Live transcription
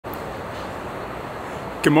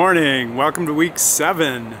Good morning, welcome to week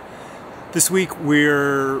 7. This week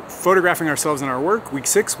we're photographing ourselves in our work. Week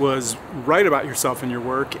 6 was write about yourself in your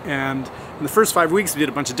work, and in the first 5 weeks we did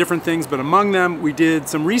a bunch of different things, but among them we did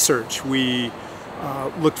some research. We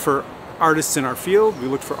looked for artists in our field, we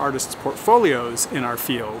looked for artists' portfolios in our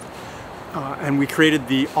field, and we created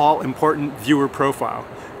the all-important viewer profile.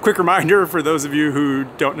 Quick reminder for those of you who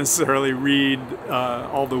don't necessarily read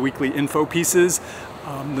all the weekly info pieces,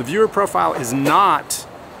 the viewer profile is not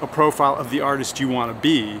a profile of the artist you want to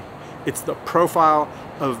be. It's the profile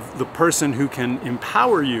of the person who can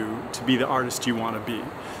empower you to be the artist you want to be.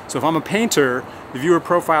 So if I'm a painter, the viewer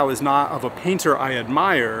profile is not of a painter I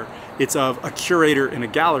admire, it's of a curator in a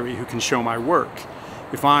gallery who can show my work.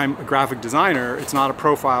 If I'm a graphic designer, it's not a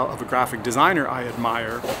profile of a graphic designer I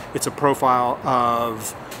admire, it's a profile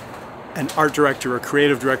of an art director or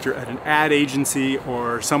creative director at an ad agency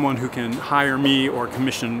or someone who can hire me or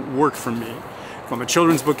commission work from me. If I'm a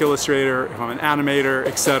children's book illustrator, if I'm an animator,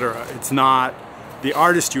 etc. It's not the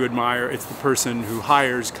artist you admire, it's the person who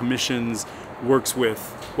hires, commissions, works with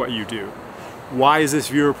what you do. Why is this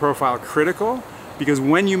viewer profile critical? Because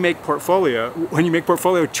when you make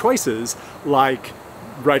portfolio choices like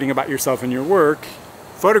writing about yourself in your work,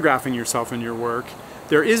 photographing yourself in your work,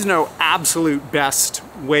 there is no absolute best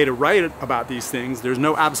way to write about these things. There's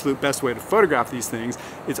no absolute best way to photograph these things.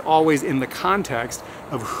 It's always in the context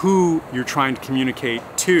of who you're trying to communicate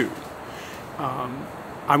to.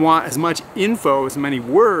 I want as much info, as many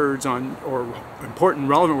words on, or important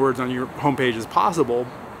relevant words on your homepage as possible,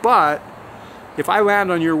 but if I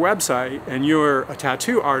land on your website and you're a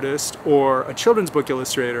tattoo artist or a children's book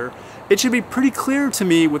illustrator, it should be pretty clear to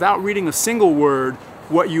me without reading a single word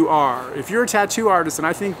what you are. If you're a tattoo artist and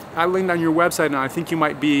I linked on your website and I think you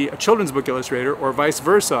might be a children's book illustrator or vice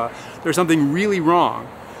versa, there's something really wrong.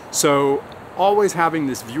 So always having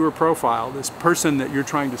this viewer profile, this person that you're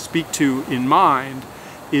trying to speak to in mind,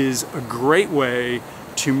 is a great way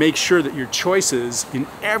to make sure that your choices in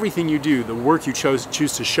everything you do, the work you choose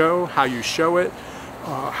to show, how you show it,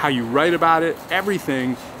 how you write about it,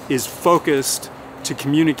 everything is focused to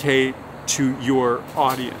communicate to your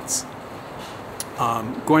audience.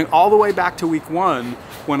 Going all the way back to week 1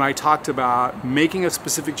 when I talked about making a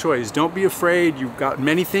specific choice. Don't be afraid, you've got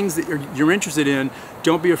many things that you're interested in,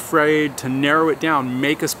 don't be afraid to narrow it down,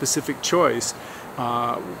 make a specific choice.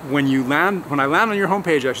 When I land on your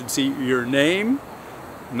homepage, I should see your name,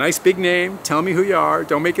 nice big name, tell me who you are,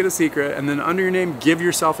 don't make it a secret, and then under your name give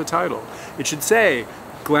yourself a title. It should say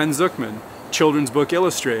Glenn Zuckman, children's book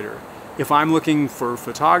illustrator. If I'm looking for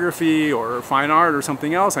photography or fine art or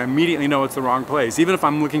something else, I immediately know it's the wrong place. Even if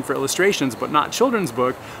I'm looking for illustrations but not children's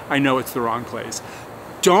book, I know it's the wrong place.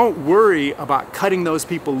 Don't worry about cutting those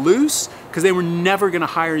people loose because they were never going to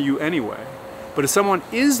hire you anyway. But if someone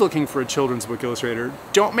is looking for a children's book illustrator,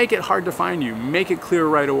 don't make it hard to find you. Make it clear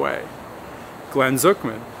right away. Glenn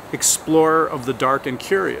Zuckman, explorer of the dark and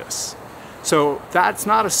curious. So that's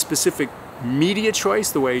not a specific media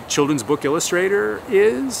choice the way children's book illustrator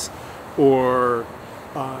is, or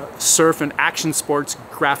surf and action sports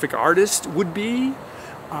graphic artist would be,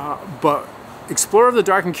 but explorer of the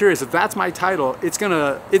dark and curious, if that's my title, it's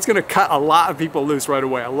gonna cut a lot of people loose right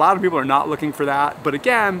away. A lot of people are not looking for that, but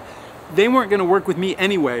again, they weren't gonna work with me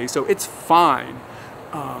anyway, so it's fine.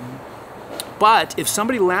 But if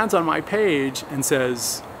somebody lands on my page and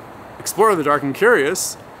says, explorer of the dark and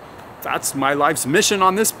curious, that's my life's mission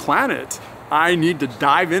on this planet. I need to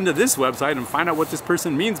dive into this website and find out what this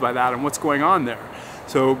person means by that and what's going on there.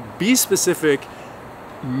 So be specific,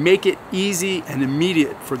 make it easy and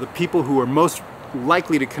immediate for the people who are most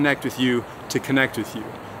likely to connect with you to connect with you.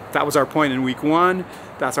 That was our point in week 1.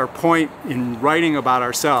 That's our point in writing about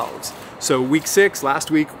ourselves. So week 6,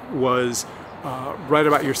 last week, was write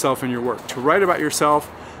about yourself in your work. To write about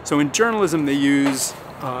yourself, so in journalism they use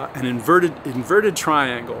an inverted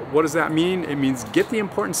triangle. What does that mean? It means get the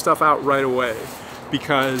important stuff out right away,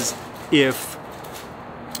 because if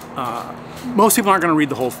most people aren't going to read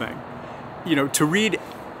the whole thing. You know, to read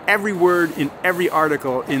every word in every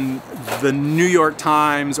article in the New York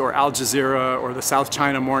Times or Al Jazeera or the South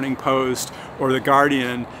China Morning Post or the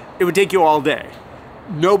Guardian, it would take you all day.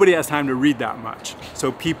 Nobody has time to read that much.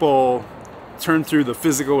 So people turn through the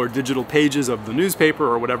physical or digital pages of the newspaper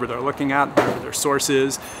or whatever they're looking at, whatever their source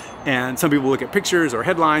is, and some people look at pictures or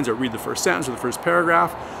headlines or read the first sentence or the first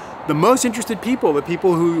paragraph. The most interested people, the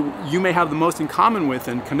people who you may have the most in common with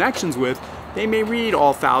and connections with, they may read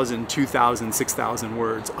all 1,000, 2,000, 6,000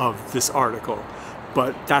 words of this article,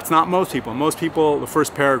 but that's not most people. Most people, the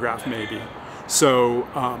first paragraph maybe. So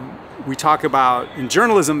we talk about, in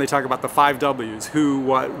journalism, they talk about the 5 W's, who,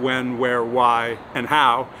 what, when, where, why, and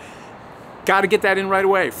how. Got to get that in right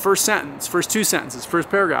away. First sentence, first 2 sentences, first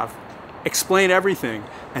paragraph. Explain everything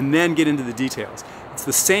and then get into the details. It's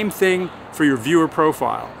the same thing for your viewer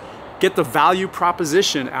profile. Get the value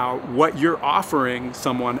proposition out, what you're offering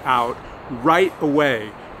someone out right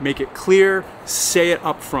away. Make it clear, say it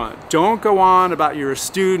up front. Don't go on about you're a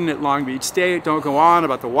student at Long Beach State. Don't go on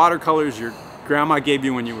about the watercolors your grandma gave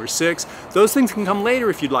you when you were 6. Those things can come later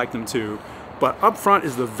if you'd like them to, but up front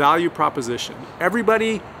is the value proposition.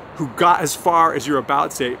 Everybody who got as far as your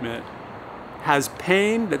about statement has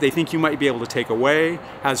pain that they think you might be able to take away,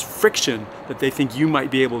 has friction that they think you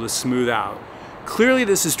might be able to smooth out. Clearly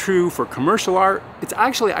this is true for commercial art. It's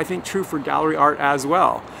actually, I think, true for gallery art as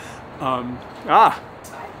well.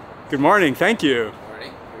 Good morning, thank you. Good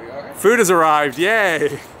morning, here we are. Food has arrived, yay!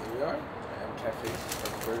 Here we are, cafe,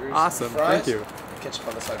 burgers, awesome, fries. thank you. Ketchup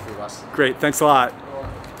on the side for you, boss. Great, thanks a lot.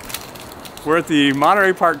 We're at the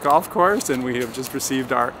Monterey Park Golf Course and we have just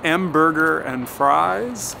received our M burger and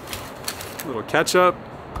fries. A little ketchup,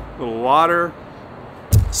 a little water.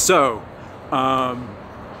 So,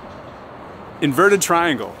 inverted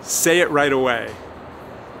triangle, say it right away.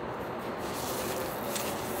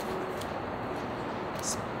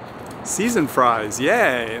 Seasoned fries,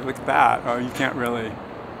 yay, look at that. Oh, you can't really.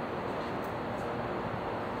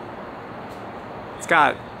 It's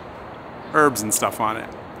got herbs and stuff on it.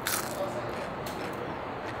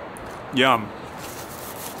 Yum.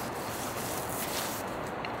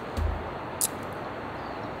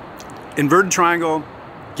 Inverted triangle,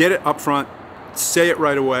 get it up front, say it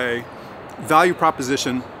right away. Value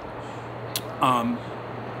proposition.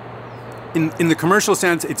 In the commercial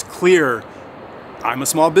sense, it's clear. I'm a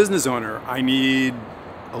small business owner. I need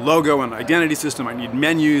a logo and identity system. I need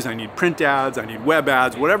menus. I need print ads. I need web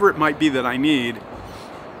ads. Whatever it might be that I need.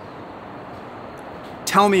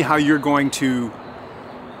 Tell me how you're going to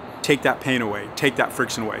take that pain away, take that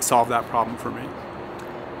friction away, solve that problem for me.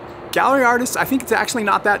 Gallery artists, I think it's actually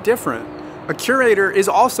not that different. A curator is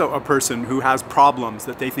also a person who has problems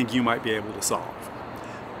that they think you might be able to solve.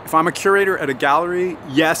 If I'm a curator at a gallery,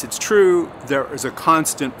 yes, it's true, there is a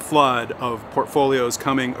constant flood of portfolios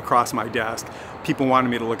coming across my desk, people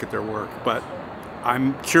wanting me to look at their work, but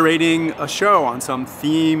I'm curating a show on some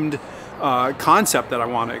themed concept that I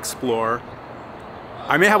want to explore.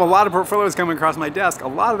 I may have a lot of portfolios coming across my desk. A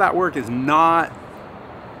lot of that work is not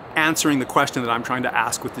answering the question that I'm trying to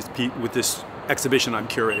ask with this exhibition I'm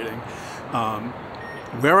curating.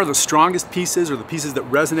 Where are the strongest pieces or the pieces that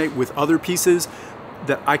resonate with other pieces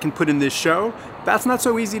that I can put in this show? That's not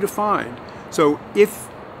so easy to find. So if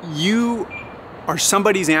you are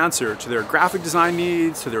somebody's answer to their graphic design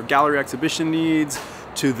needs, to their gallery exhibition needs,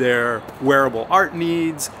 to their wearable art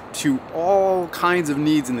needs, to all kinds of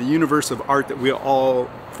needs in the universe of art that we all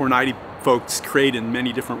 490 folks create in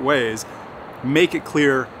many different ways, make it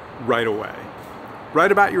clear right away.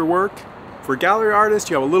 Write about your work. For a gallery artist,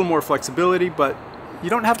 you have a little more flexibility, but you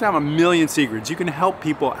don't have to have a million secrets. You can help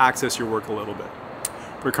people access your work a little bit.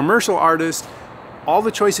 For a commercial artist, all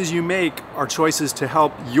the choices you make are choices to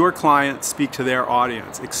help your client speak to their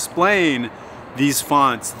audience. Explain these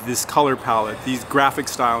fonts, this color palette, these graphic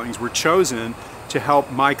stylings were chosen to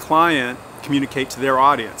help my client communicate to their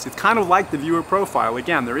audience. It's kind of like the viewer profile.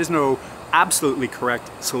 Again, there is no absolutely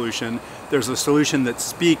correct solution. There's a solution that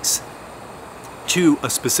speaks to a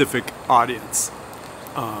specific audience.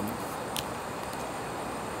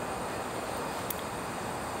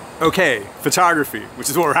 Okay, photography, which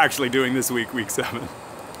is what we're actually doing this week, week 7.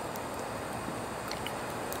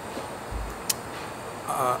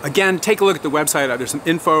 Again, take a look at the website. There's some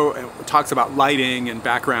info. It talks about lighting and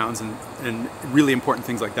backgrounds and really important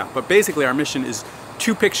things like that. But basically, our mission is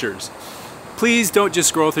 2 pictures. Please don't just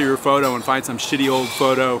scroll through your photo and find some shitty old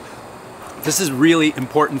photo. This is really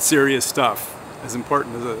important, serious stuff. As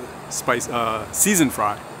important as a seasoned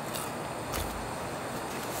fry.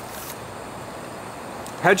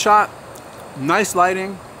 Headshot, nice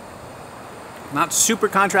lighting. Not super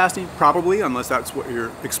contrasty, probably, unless that's what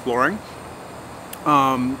you're exploring.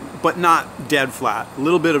 But not dead flat. A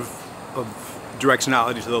little bit of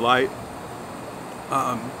directionality to the light.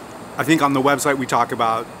 I think on the website we talk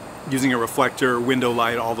about using a reflector, window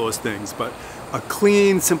light, all those things. But a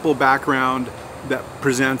clean, simple background that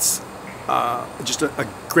presents just a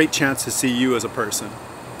great chance to see you as a person.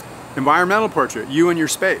 Environmental portrait, you and your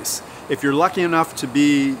space. If you're lucky enough to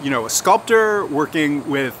be, a sculptor working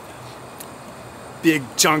with big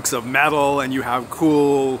chunks of metal and you have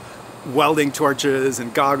cool welding torches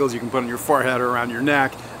and goggles you can put on your forehead or around your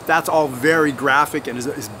neck, that's all very graphic and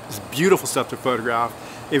is beautiful stuff to photograph.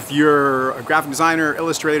 If you're a graphic designer,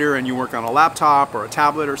 illustrator, and you work on a laptop or a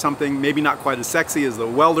tablet or something, maybe not quite as sexy as the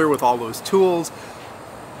welder with all those tools,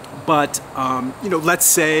 But you know, let's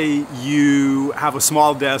say you have a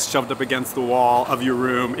small desk shoved up against the wall of your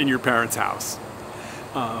room in your parents' house.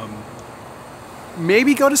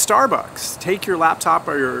 Maybe go to Starbucks. Take your laptop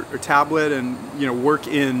or your tablet and, you know, work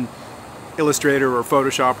in Illustrator or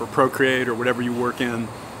Photoshop or Procreate or whatever you work in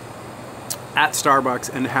at Starbucks,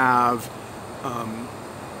 and have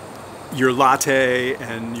your latte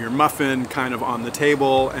and your muffin kind of on the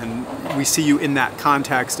table, and we see you in that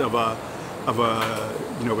context of a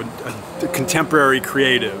you know, a contemporary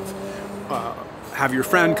creative. Have your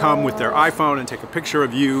friend come with their iPhone and take a picture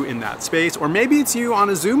of you in that space, or maybe it's you on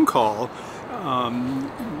a Zoom call,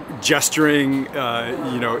 gesturing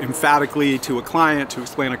you know, emphatically to a client to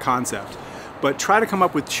explain a concept. But try to come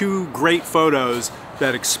up with 2 great photos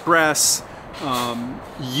that express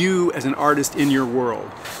you as an artist in your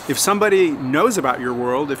world. If somebody knows about your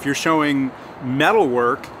world, if you're showing metal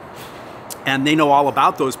work and they know all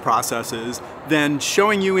about those processes, then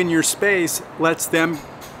showing you in your space lets them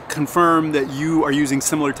confirm that you are using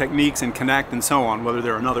similar techniques and connect and so on, whether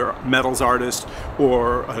they're another metals artist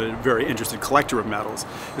or a very interested collector of metals.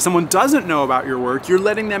 If someone doesn't know about your work, you're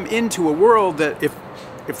letting them into a world that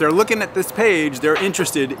if they're looking at this page, they're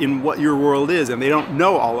interested in what your world is and they don't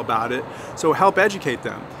know all about it, so help educate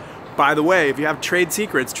them. By the way, if you have trade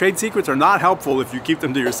secrets are not helpful if you keep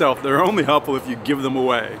them to yourself. They're only helpful if you give them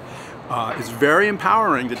away. It's very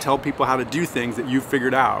empowering to tell people how to do things that you've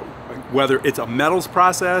figured out, whether it's a metals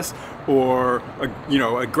process or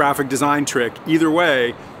a graphic design trick. Either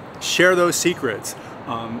way, share those secrets.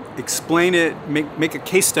 Explain it, make a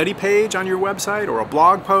case study page on your website or a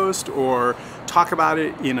blog post, or talk about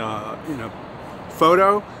it in a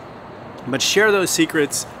photo, but share those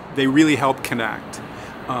secrets. They really help connect.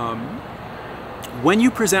 When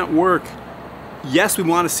you present work, yes, we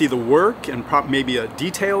want to see the work and maybe a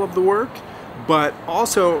detail of the work, but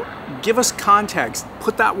also give us context.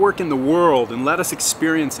 Put that work in the world and let us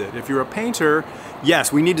experience it. If you're a painter,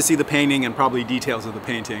 yes, we need to see the painting and probably details of the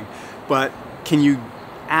painting, but can you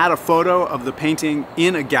add a photo of the painting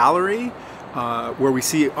in a gallery where we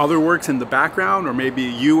see other works in the background, or maybe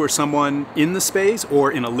you or someone in the space,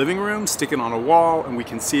 or in a living room, stick it on a wall and we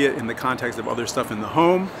can see it in the context of other stuff in the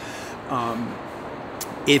home.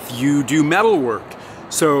 If you do metal work,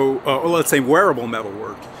 so let's say wearable metal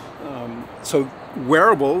work, so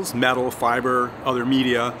wearables, metal, fiber, other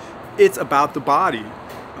media, it's about the body.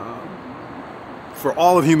 For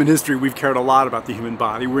all of human history, we've cared a lot about the human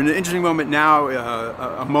body. We're in an interesting moment now,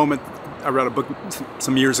 a moment, I read a book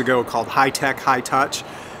some years ago called High Tech, High Touch,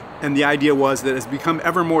 and the idea was that it's become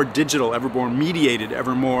ever more digital, ever more mediated,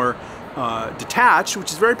 ever more detached,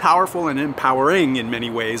 which is very powerful and empowering in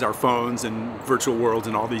many ways, our phones and virtual worlds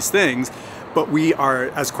and all these things, but we are,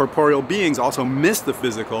 as corporeal beings, also miss the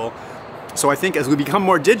physical. So I think as we become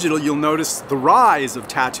more digital, you'll notice the rise of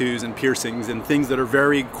tattoos and piercings and things that are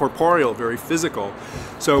very corporeal, very physical.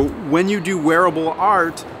 So when you do wearable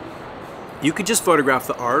art, you could just photograph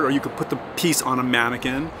the art, or you could put the piece on a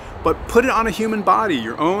mannequin, but put it on a human body,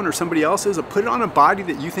 your own or somebody else's, or put it on a body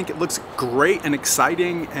that you think it looks great and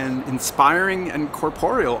exciting and inspiring and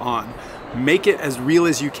corporeal on. Make it as real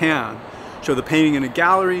as you can. Show the painting in a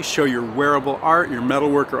gallery, show your wearable art, your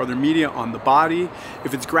metalwork or other media on the body.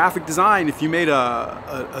 If it's graphic design, if you made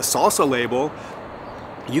a salsa label,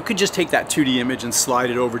 you could just take that 2D image and slide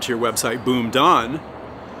it over to your website, boom, done.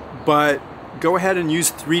 But go ahead and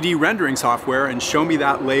use 3D rendering software and show me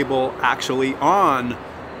that label actually on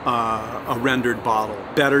a rendered bottle.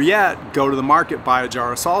 Better yet, go to the market, buy a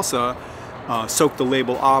jar of salsa, soak the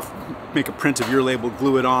label off, make a print of your label,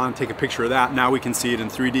 glue it on, take a picture of that. Now we can see it in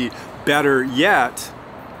 3D. Better yet,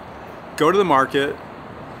 go to the market,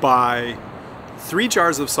 buy 3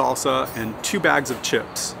 jars of salsa and 2 bags of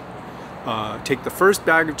chips. Take the first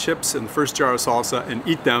bag of chips and the first jar of salsa and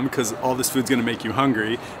eat them, because all this food's gonna make you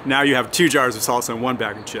hungry. Now you have 2 jars of salsa and 1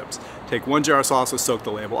 bag of chips. Take 1 jar of salsa, soak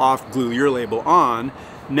the label off, glue your label on.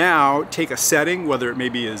 Now take a setting, whether it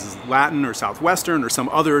maybe is Latin or Southwestern or some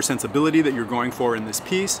other sensibility that you're going for in this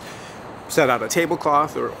piece. Set out a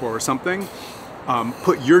tablecloth or something.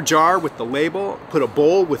 Put your jar with the label, put a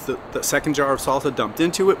bowl with the second jar of salsa dumped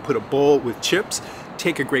into it, put a bowl with chips,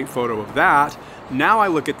 take a great photo of that. Now I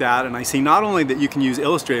look at that and I see not only that you can use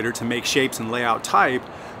Illustrator to make shapes and lay out type,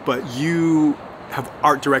 but you have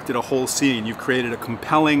art directed a whole scene. You've created a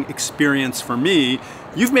compelling experience for me.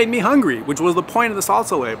 You've made me hungry, which was the point of the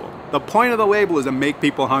salsa label. The point of the label is to make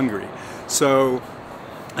people hungry. So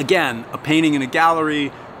again, a painting in a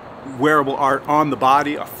gallery, wearable art on the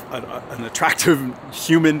body, an attractive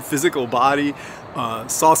human physical body,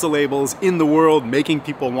 salsa labels in the world, making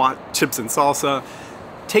people want chips and salsa.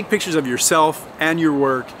 Take pictures of yourself and your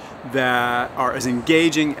work, that are as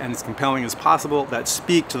engaging and as compelling as possible, that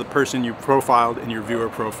speak to the person you profiled in your viewer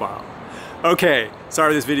profile. Okay,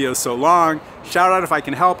 sorry this video is so long. Shout out if I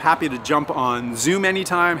can help. Happy to jump on Zoom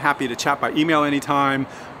anytime. Happy to chat by email anytime.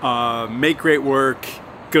 Make great work.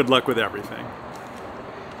 Good luck with everything.